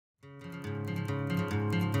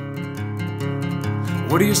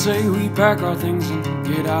What do you say we pack our things and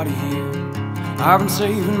get out of here? I've been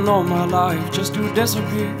saving all my life just to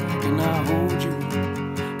disappear. Can I hold you?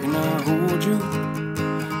 Can I hold you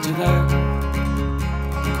to that?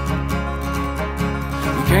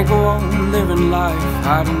 We can't go on living life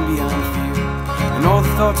hiding behind fear, and all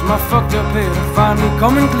the thoughts in my fucked up head are finally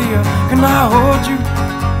coming clear. Can I hold you?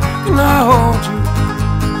 Can I hold you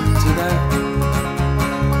to that?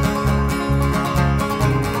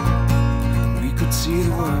 We could see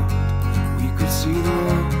the world. We could see the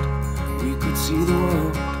world. We could see the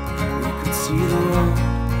world. We could see the world.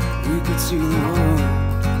 We could see the world.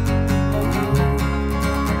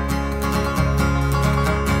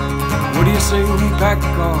 What do you say we pack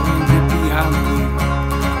the car and get behind the wheel?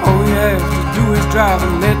 All we have to do is drive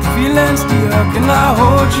and let the feelings steer. Can I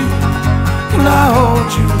hold you? Can I hold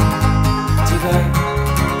you to that?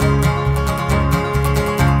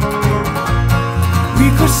 We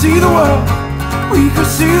could see the world. We could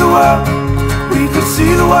see the world. We could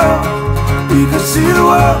see the world. We could see the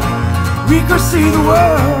world. We could see the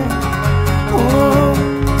world. Oh.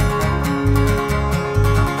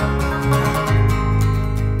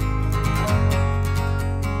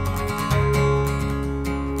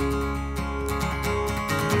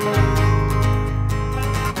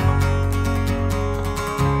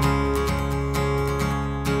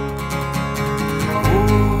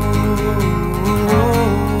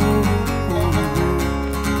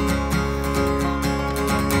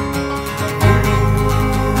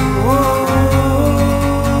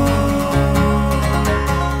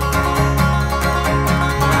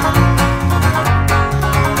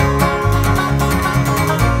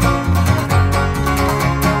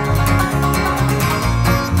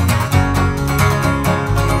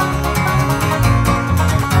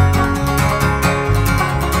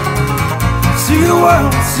 See the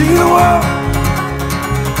world, see the world,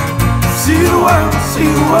 see the world, see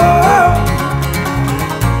the world,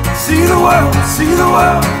 see the world, see the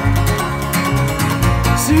world,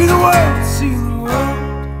 see the world, see the world.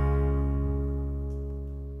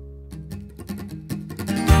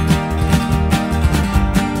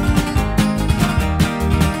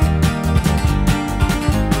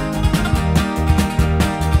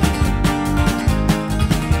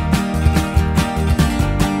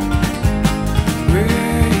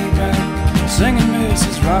 Singing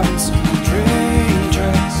Mrs. Robinson on train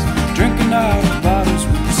tracks, drinking out of bottles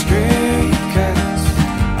with the stray cats.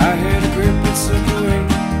 I had a grip that slipped away.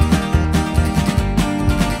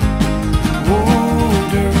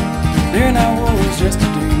 Older than I was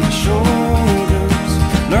yesterday, my shoulders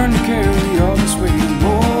learned to carry all this weight and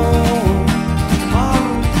more.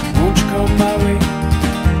 Tomorrow, won't you come my way?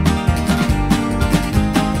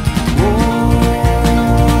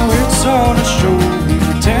 Oh, it's all a show. We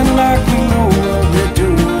pretend like we know what we're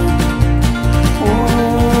doing.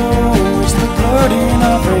 Oh, it's the blood in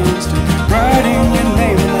our veins, writing your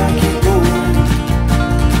name, and I keep going.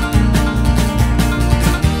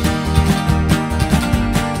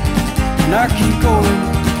 And I keep going.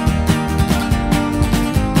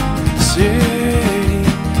 The city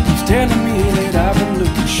keeps telling me that I've been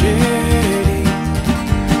looking shady,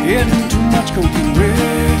 hitting too much coke and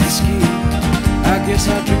whiskey. I guess I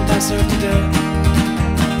drink myself to death.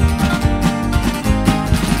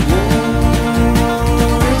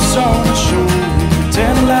 It's all a show,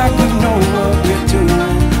 pretending like we know what we're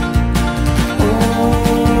doing.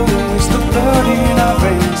 Oh, it's the blood in our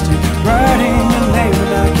veins, writing your name,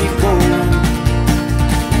 and I keep going.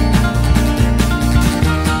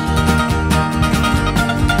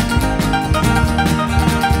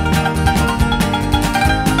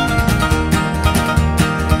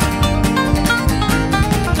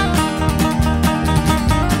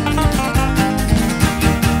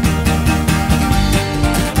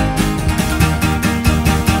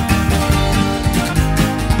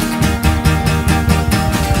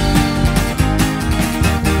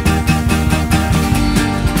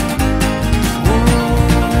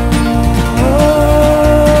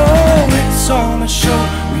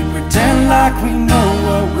 Like we know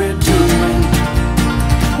what we're doing.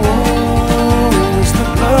 Oh, it's the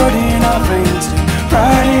blood in our veins,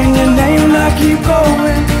 writing your name, and I keep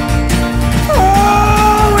going.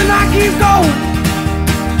 Oh, and I keep going.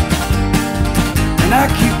 And I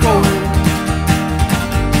keep going.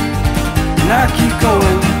 And I keep going.